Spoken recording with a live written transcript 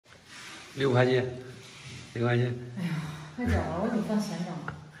6块钱，6块钱。哎呀，快交了，我就放现账。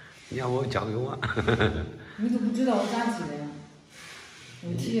你要我交给我？你都不知道我咋记的呀？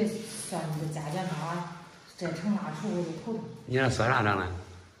我提前算你的加减法，这乘那除我都头疼。你那算啥账呢？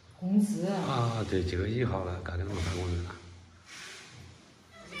工资。啊，对，这个1号了，刚给他们发工资了。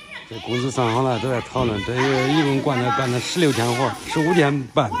这工资算好了，都在讨论。这个一共干了16天活，15天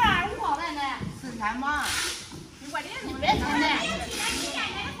半。4天嘛。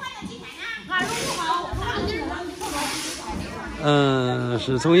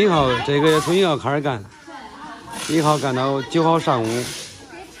是从1号，这个月从1号开始干，1号干到9号上午。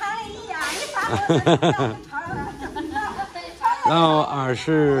然后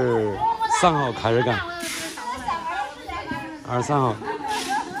23号开始干，23号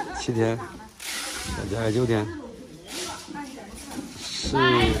7天，再加个9天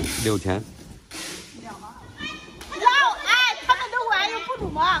，16天。他们都管有补助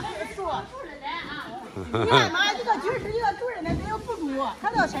吗？你看嘛，一个军师，一个主任的没有补助，他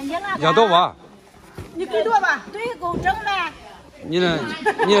都要申请啊。要多吧？你给多吧？对，够整呗。你多少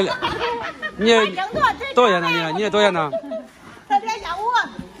钱呢？你多少钱呢？他2500。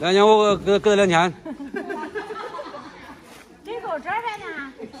 2500，给他2000。这够这呗呢？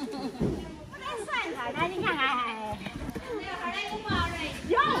我得算一下，你看看。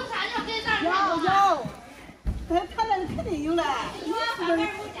有。他那肯定有嘞，他每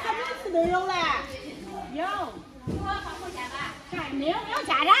次都有嘞。有。没有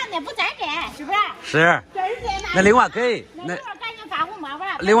家长的不在这，是不是？是。那另外给那赶紧发红包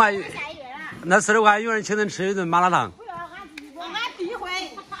吧。另外下一月了。那40块有人请恁吃一顿麻辣烫。不要，俺第一回。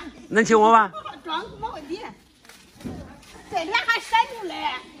能请我吗？装没问题。这俩还闪出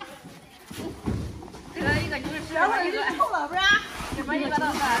来。这个一个就是，这会儿就抽了不是？这边一个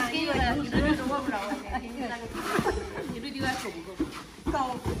到给一个就是我不知道，给你那个，你这丢够不够？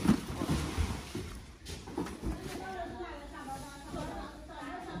够。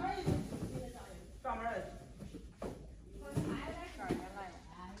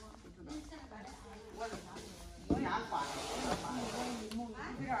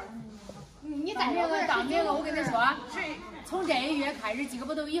你在这个到明个，我跟你说，从这一月开始，今个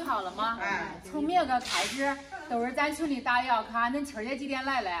不都1号了吗？从明个开始，都是咱群里打药，看恁青姐几点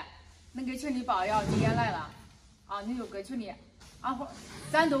来了，恁给群里报药几点来了，啊，你就搁群里，啊，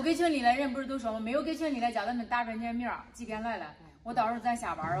咱都给群里的人不是都说吗？没有给群里的，叫他们打出你名几点来了，我到时候咱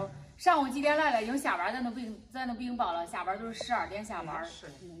下班哦，上午几点来了，因为下班咱都不用报了，下班都是12点下班。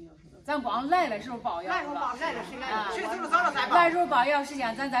咱光来的时候报药是吧？谁走了早了再报。来时候报药时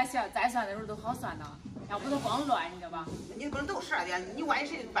间，咱再算的时候都好算呢，要不都光乱，你知道吧？你不能都12点，你万一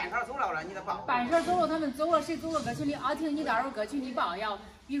谁半晌走了，你得报。半晌走了，他们走了，谁走了搁群里啊？听你到时候搁群里报药，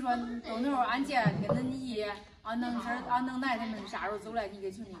比如说都那会儿俺姐跟恁姨啊能婶啊能奶他们啥时候走了，你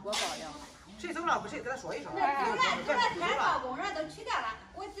给群里给我报药。谁走了不谁跟他说一声。走了，天报工人都取掉了，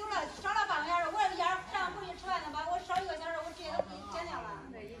我走了少了半个小时，我要上回去吃饭的吧，我少1个小时，我直接都给你减掉了。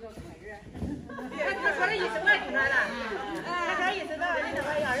这一个开始。他说的意思我也听着了，他说意思的，你那个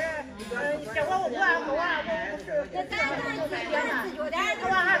要是这我是。咱都是自觉点，他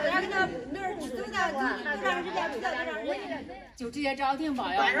往下边给他那儿走到多长时间，知道多长时间。就直接找听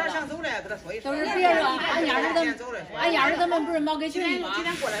报药。半晌想走了，给他说一声。都是别人俺丫儿他们不是没给群里吗？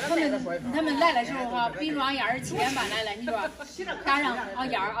他们来的时候哈，比如说俺丫儿7点半来了，你说打上俺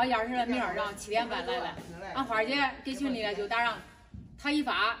丫儿的名，然后7点半来了，俺花姐给群里了就打上，他一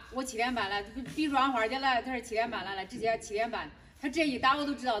发我7点半来，比如说俺花姐来了，他是7点半来了，直接7点半，他这一打我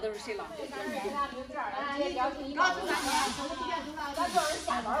都知道都是谁了。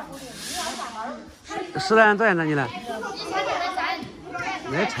10来人多少呢？你呢？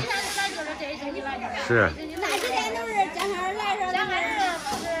是。那之前都是加上来着，加班人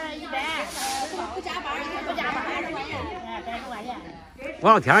是100，不加班不加班20块钱，100多块钱。我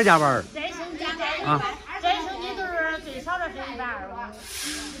让天上加班。这星期加班啊，这星期都是最少的是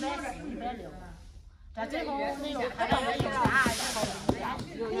125，140、160。这最后没有，还到没有啥。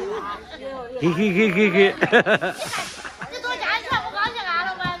给。这多加一全不高兴啊，老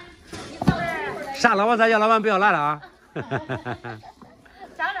板。啥老板咱叫老板不要来了啊。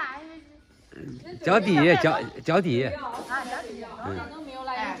交地。交地。都没有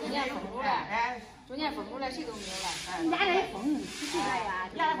来，中间封住了，中间封住了，谁都没有来。你家这封，来呀，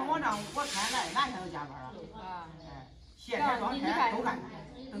你家这封我让我看来，哪天都加班了。啊，现天装天都干。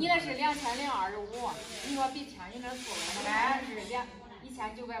你那是2025，你说比天津那错了，那是1980。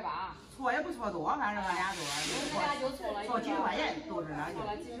错也不错多，反正俺俩多，错几十块钱都是那就。错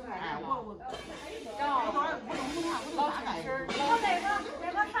了几十块钱。哎，我然后老陈我那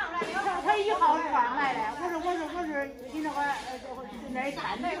个上来，他1号上来的，我是你那个那一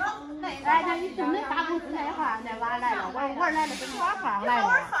看那个，哎，那你真没发工资那哈，那娃来了，我来了，跟我上来了。我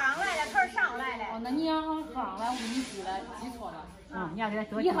上来了，他是上来了。哦，那你要上来，我给你记了，记错了。你要给他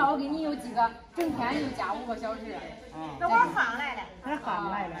多。以后我给你有几个，整天又加5个小时。那我上来了。他上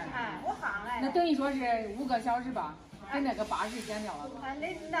来了。哎，我上来了。那等于说是5个小时吧，跟那个80减掉了。俺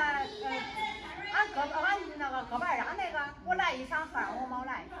那个胳膊上那个，我来一场饭我没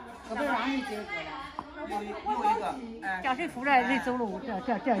来。胳膊上是几个疙瘩？有一个，叫谁出来谁走路，这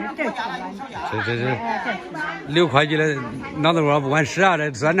6会计的脑子瓜不管事啊，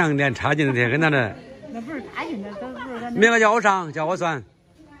这算账连差劲的天跟他的。那不是差劲的，都不是。明个叫我上，叫我算。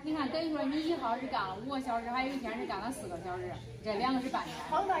你看，等于说你1号是干了5个小时，还有一天是干了4个小时，这2个是半天。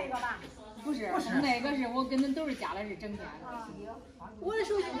碰到一个吧？不是，那个是我跟恁都是加的是整天。我的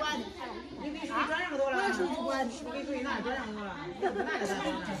手机关的。你给手机转让多了？我的手机关的，你给手机拿转让多了？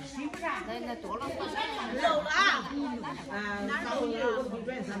洗不上，那多了。漏了啊！那漏了，我都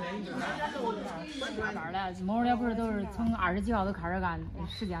给转300一个。班了，某人不是都是从20几号都开始干，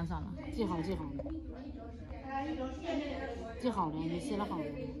时间算了。几号的？几号的？你写了号的？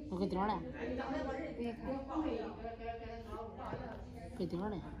我给点儿了。给点儿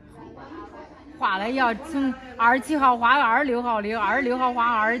了。画的要从27号画到26号里，26号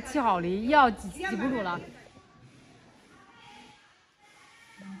画27号里，也要记不住了。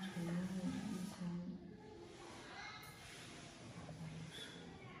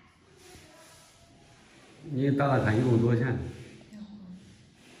你打打看一共多少钱？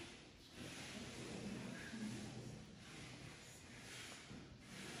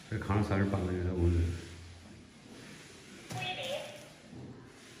这炕上算是半个月的工资。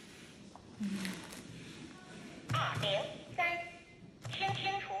听清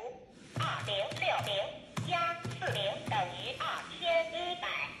楚，2060加40等于2100。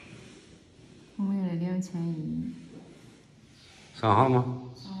我没了2100。算好吗？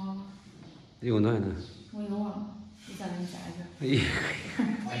算好了。一共多少钱呢？我又忘了，你再给你加一下。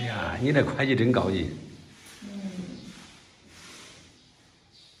哎呀，你这会计真高级。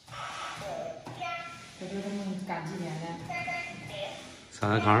这就他们干几天的？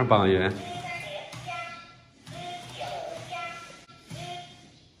上炕上半个月。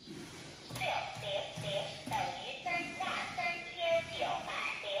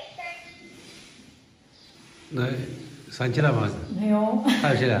那算起来吗？没有。还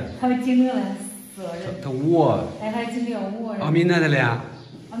有谁了？还有经理了4个人。他5。哎，还有经理5个人。明天的俩。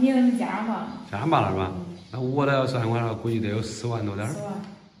明天你加上吧。加上吧了是吧？那我的要算的话，估计得有4万多点儿。4万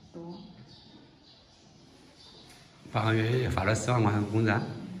多。半个月也发了4万块钱工资。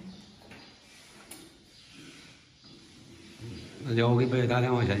那叫我给别打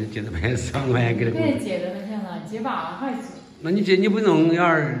电话去，你借着别4万块钱给他。别借着他钱了，借吧还是。那你借你不弄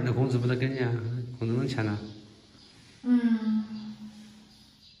1.2，那工资不得给你啊？工资能欠呢？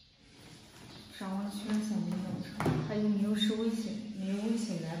上网取了现金弄出来，还有没有使微信？没有微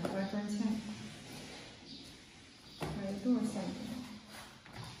信的不敢转钱。还有多少现金？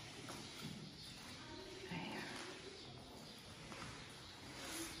哎呀！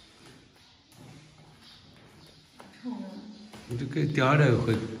臭了。你这给调这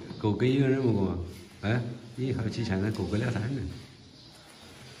会够给一个人不够？哎，你还有几千，那够给2、3人。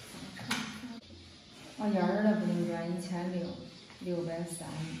1儿的不能转1600，630。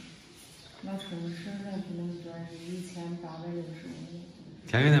那充实的不能转是1865。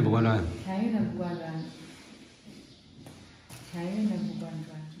天运的不管转。天运的不管转。天运的不管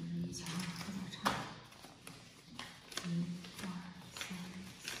转，就是1000多少差。1、2、3、4、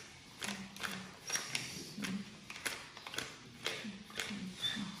5、6、7、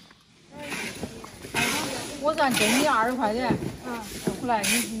8、9、10。我算给你20块钱，后来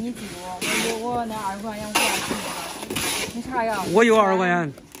你记住我那20块钱我要记住。你啥样？我有20块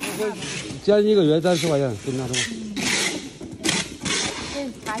钱，我减1个月咱10块钱，给你拿走。给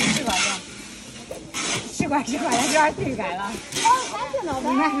他10块钱，10块钱有点对改了。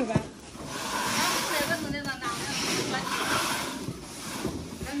应该是吧？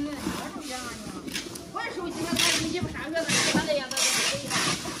我手机上看你不上学的，他那样的都给他。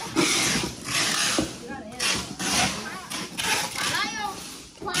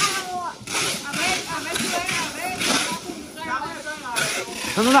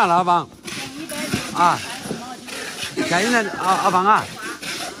成多大了，阿芳？啊，天运的阿芳啊，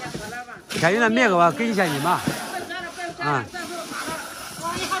天运的别个吧，给你现金吧。啊。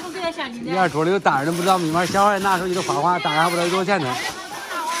你要桌里有大人不知道密码，小孩拿手机都花，大人还不知道有多少钱呢。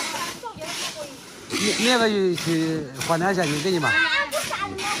明个去换点现金给你吧。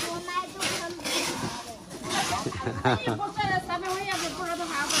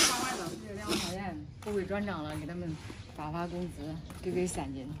不会转账了，给他们发工资，给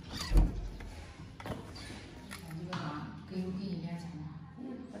3斤。给你点钱吗？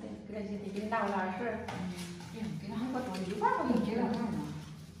给你拿过来是。给他我多1块我给你给2块呢。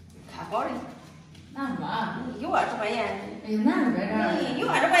看好的。拿什么？有20块钱。哎呀，拿着呗这。有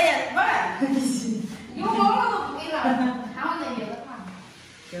20块钱玩。有毛了都不给了，看我那月子卡。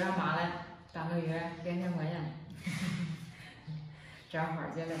给俺妈来，半个月2000块钱。这样花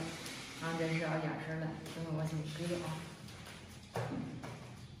姐来，俺这是要验尸了，等会我去给了啊。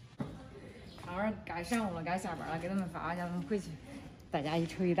等会儿该上午了，该下班了，给他们发，让他们回去。大家一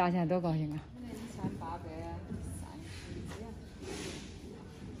瞅一打钱，多高兴啊！1830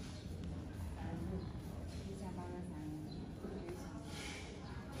几。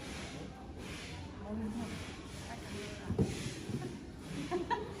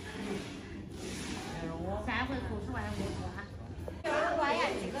我3回扣10万工资啊。20块钱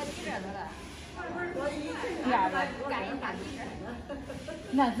几个几这个了？第二个干一干几这。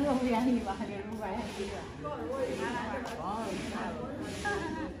那这不愿意吧？这5块钱几个。